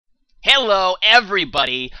Hello,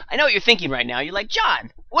 everybody. I know what you're thinking right now. You're like, John,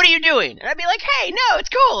 what are you doing? And I'd be like, hey, no, it's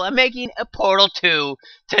cool. I'm making a Portal 2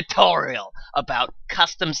 tutorial about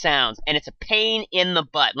custom sounds, and it's a pain in the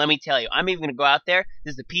butt. Let me tell you, I'm even going to go out there.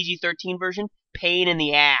 This is the PG-13 version. Pain in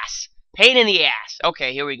the ass. Pain in the ass.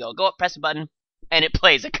 Okay, here we go. Go up, press a button, and it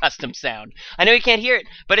plays a custom sound. I know you can't hear it,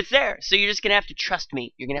 but it's there. So you're just going to have to trust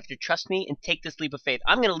me. You're going to have to trust me and take this leap of faith.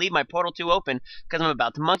 I'm going to leave my Portal 2 open because I'm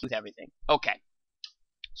about to monkey with everything. Okay.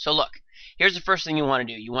 So look, here's the first thing you want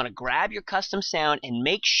to do. You want to grab your custom sound and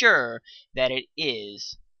make sure that it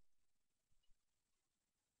is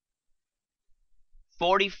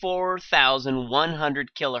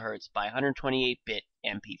 44,100 kilohertz by 128-bit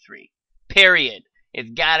MP3. Period.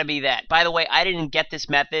 It's got to be that. By the way, I didn't get this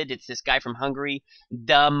method. It's this guy from Hungary,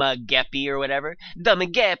 Dumagepi or whatever.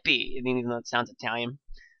 Dumagepi, even though it sounds Italian.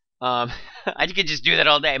 I could just do that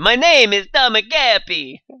all day. My name is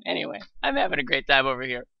Dumagepi. Anyway, I'm having a great time over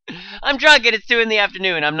here. I'm drunk and it's 2 in the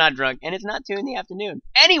afternoon. I'm not drunk and it's not 2 in the afternoon.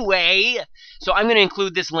 Anyway, so I'm gonna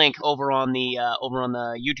include this link over on the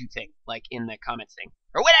YouTube thing, like in the comments thing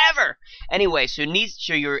or whatever. Anyway, so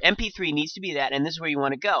your MP3 needs to be that, and this is where you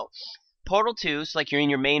want to go. Portal 2, so like you're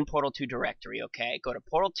in your main Portal 2 directory, okay? Go to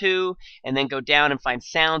Portal 2 and then go down and find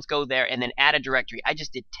sounds. Go there and then add a directory. I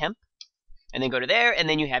just did temp. And then go to there, and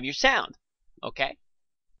then you have your sound. Okay,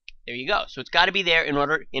 there you go. So it's got to be there in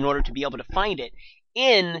order to be able to find it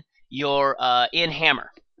in your in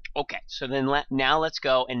Hammer. Okay, so then now let's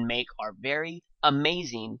go and make our very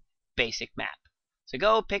amazing basic map. So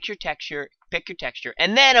go pick your texture,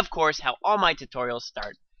 and then of course how all my tutorials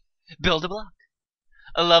start. Build a block,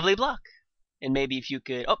 a lovely block, and maybe if you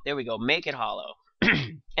could, oh there we go, make it hollow,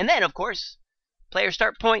 and then of course player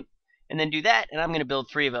start point. And then do that, and I'm going to build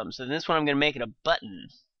 3 of them. So this one I'm going to make it a button.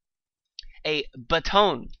 A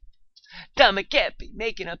baton. Dumagepi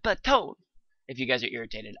making a baton. If you guys are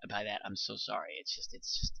irritated by that, I'm so sorry.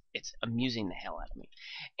 It's amusing the hell out of me.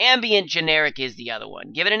 Ambient generic is the other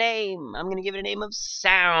one. Give it a name. I'm going to give it a name of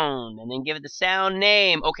sound. And then give it the sound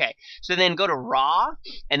name. Okay, so then go to raw,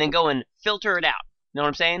 and then go and filter it out. You know what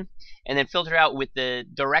I'm saying? And then filter it out with the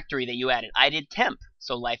directory that you added. I did temp,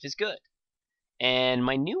 so life is good. And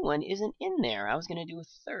my new one isn't in there. I was going to do a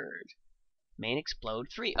third. Main explode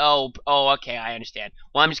 3. Oh, okay, I understand.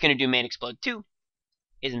 Well, I'm just going to do main explode 2.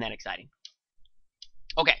 Isn't that exciting?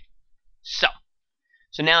 Okay, so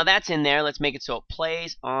now that's in there. Let's make it so it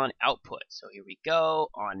plays on output. So here we go.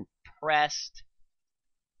 On pressed.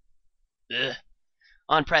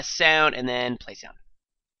 On press sound, and then play sound.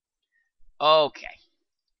 Okay.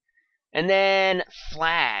 And then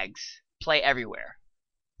flags. Play everywhere.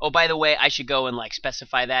 Oh, by the way, I should go and like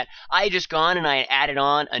specify that. I just gone and I added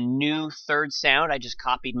on a new third sound. I just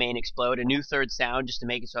copied main explode, a new third sound just to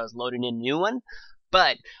make it so I was loading in a new one.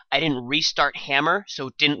 But I didn't restart Hammer, so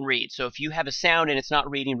it didn't read. So if you have a sound and it's not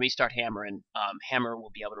reading, restart Hammer, and Hammer will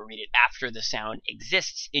be able to read it after the sound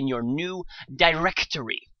exists in your new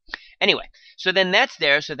directory. Anyway, so then that's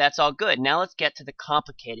there, so that's all good. Now let's get to the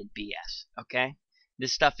complicated BS, okay?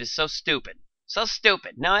 This stuff is so stupid. So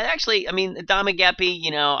stupid. Now, actually, I mean, Dumagepi, you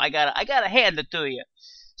know, I gotta hand it to you.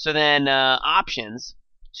 So then, options.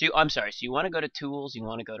 So you want to go to tools. You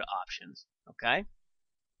want to go to options. Okay.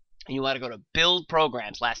 And you want to go to build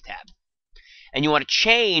programs. Last tab. And you want to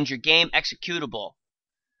change your game executable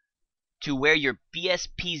to where your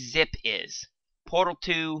BSP zip is. Portal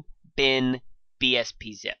 2 bin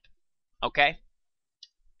BSP zip. Okay.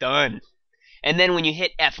 Done. And then when you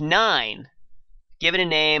hit F9. Give it a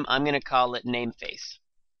name. I'm going to call it nameface.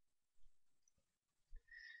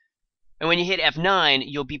 And when you hit F9,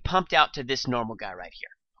 you'll be pumped out to this normal guy right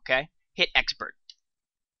here. Okay? Hit expert.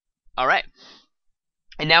 All right.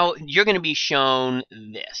 And now you're going to be shown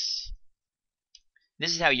this.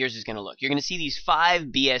 This is how yours is going to look. You're going to see these 5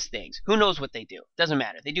 BS things. Who knows what they do? Doesn't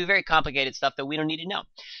matter. They do very complicated stuff that we don't need to know.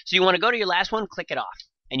 So you want to go to your last one, click it off,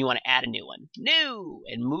 and you want to add a new one. New!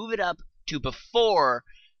 And move it up to before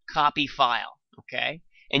copy file. Okay,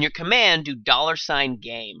 and your command do $game,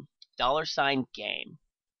 $game,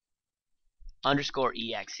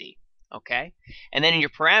 _exe. Okay, and then in your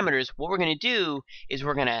parameters, what we're going to do is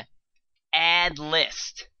we're going to add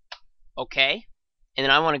list. Okay, and then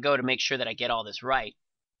I want to go to make sure that I get all this right,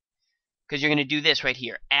 because you're going to do this right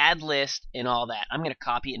here, add list and all that. I'm going to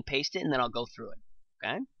copy and paste it, and then I'll go through it.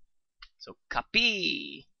 Okay, so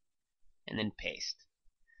copy and then paste.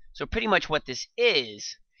 So pretty much what this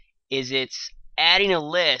is it's adding a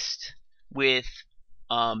list with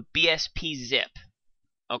BSP zip,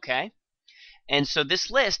 okay? And so this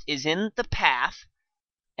list is in the path,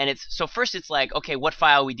 and so first it's like, okay, what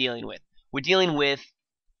file are we dealing with? We're dealing with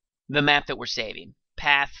the map that we're saving,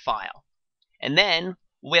 path file. And then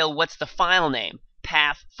well, what's the file name?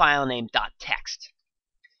 Path file name dot text.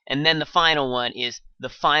 And then the final one is the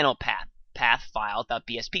final path, path file dot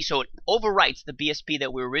BSP. So it overwrites the BSP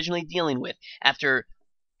that we were originally dealing with after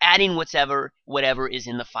adding whatever is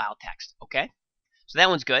in the file text. Okay, so that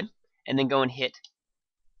one's good. And then go and hit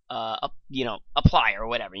apply or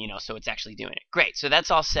whatever, so it's actually doing it. Great. So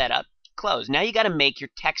that's all set up. Close. Now you got to make your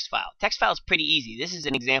text file. Text file is pretty easy. This is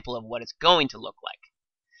an example of what it's going to look like.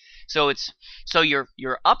 So your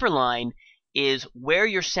upper line is where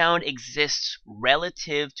your sound exists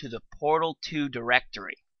relative to the Portal2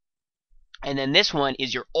 directory. And then this one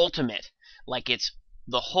is your ultimate, like it's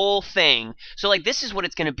the whole thing. So like this is what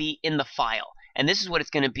it's going to be in the file, and this is what it's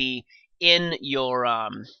going to be in your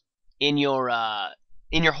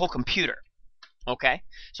whole computer. Okay,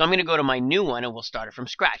 so I'm going to go to my new one and we'll start it from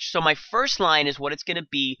scratch. So my first line is what it's going to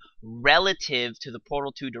be relative to the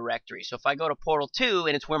Portal2 directory. So if I go to Portal2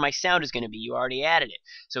 and it's where my sound is going to be, you already added it.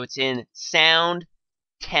 So it's in sound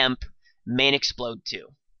temp main explode 2.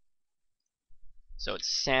 So it's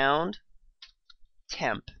sound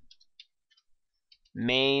temp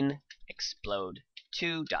main explode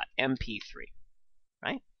 2.mp3,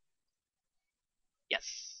 right?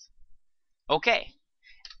 Yes. Okay.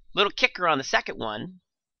 Little kicker on the second one,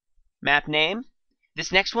 map name.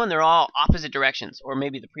 This next one, they're all opposite directions, or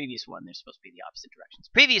maybe the previous one, they're supposed to be the opposite directions.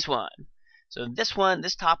 Previous one. So this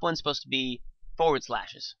top one's supposed to be forward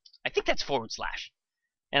slashes. I think that's forward slash.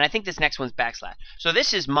 And I think this next one's backslash. So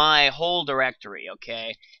this is my whole directory,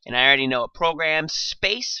 okay? And I already know it. Program,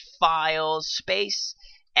 space, files, space,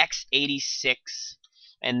 x86,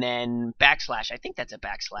 and then backslash. I think that's a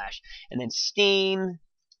backslash. And then Steam,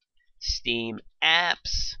 Steam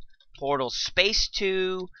apps, Portal Space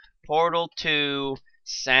 2, Portal 2,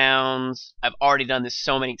 sounds. I've already done this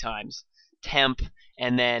so many times. Temp,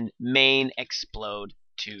 and then main explode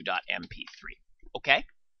 2.mp3. Okay?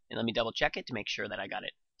 And let me double check it to make sure that I got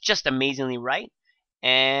it just amazingly right.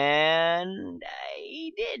 And I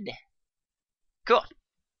did. Cool.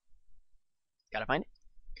 Gotta find it.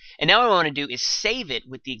 And now what I want to do is save it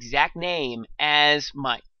with the exact name as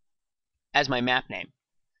my map name.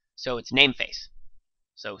 So it's nameface.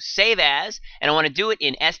 So save as, and I want to do it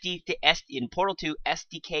in in Portal2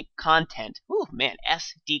 SDK content. Ooh, man,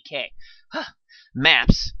 SDK.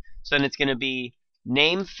 Maps. So then it's going to be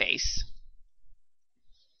nameface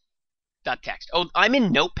dot text. Oh, I'm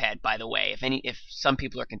in Notepad, by the way. If some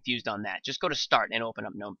people are confused on that, just go to Start and open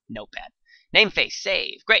up Notepad. Nameface,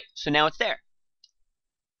 save. Great. So now it's there.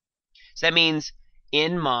 So that means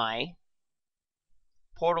in my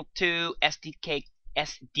Portal2 SDK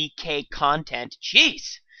content,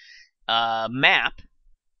 jeez, map.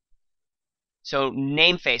 So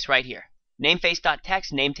nameface right here.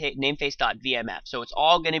 Nameface.text, nameface.vmf. So it's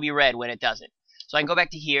all going to be red when it does it. So I can go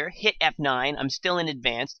back to here, hit F9. I'm still in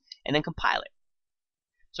advanced, and then compile it.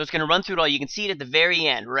 So it's going to run through it all. You can see it at the very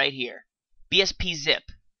end right here. BSP zip.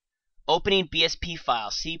 Opening BSP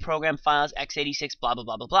file. C program files x86 blah blah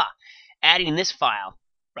blah blah blah. Adding this file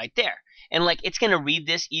right there. And like it's going to read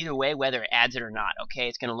this either way, whether it adds it or not. Okay,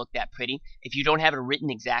 it's going to look that pretty. If you don't have it written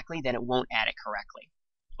exactly, then it won't add it correctly.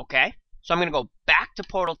 Okay, so I'm going to go back to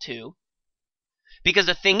Portal 2. Because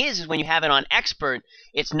the thing is when you have it on expert,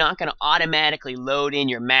 it's not going to automatically load in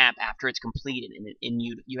your map after it's completed, and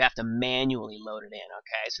you have to manually load it in.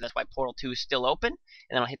 Okay, so that's why Portal 2 is still open. And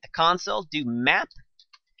then I'll hit the console, do map,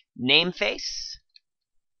 nameface,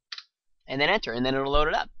 and then enter, and then it'll load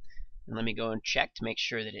it up. And let me go and check to make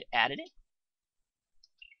sure that it added it.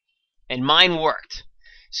 And mine worked.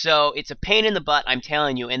 So it's a pain in the butt, I'm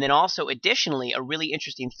telling you. And then also, additionally, a really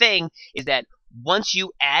interesting thing is that once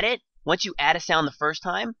you add it, once you add a sound the first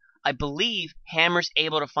time, I believe Hammer's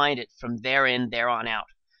able to find it from there on out.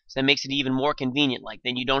 So that makes it even more convenient. Like,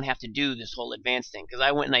 then you don't have to do this whole advanced thing. Because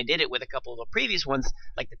I went and I did it with a couple of the previous ones,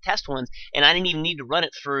 like the test ones, and I didn't even need to run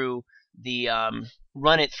it through the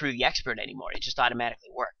expert anymore. It just automatically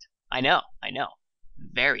worked. I know.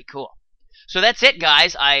 Very cool. So that's it,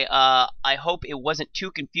 guys. I hope it wasn't too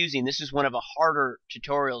confusing. This is one of the harder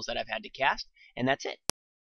tutorials that I've had to cast, and that's it.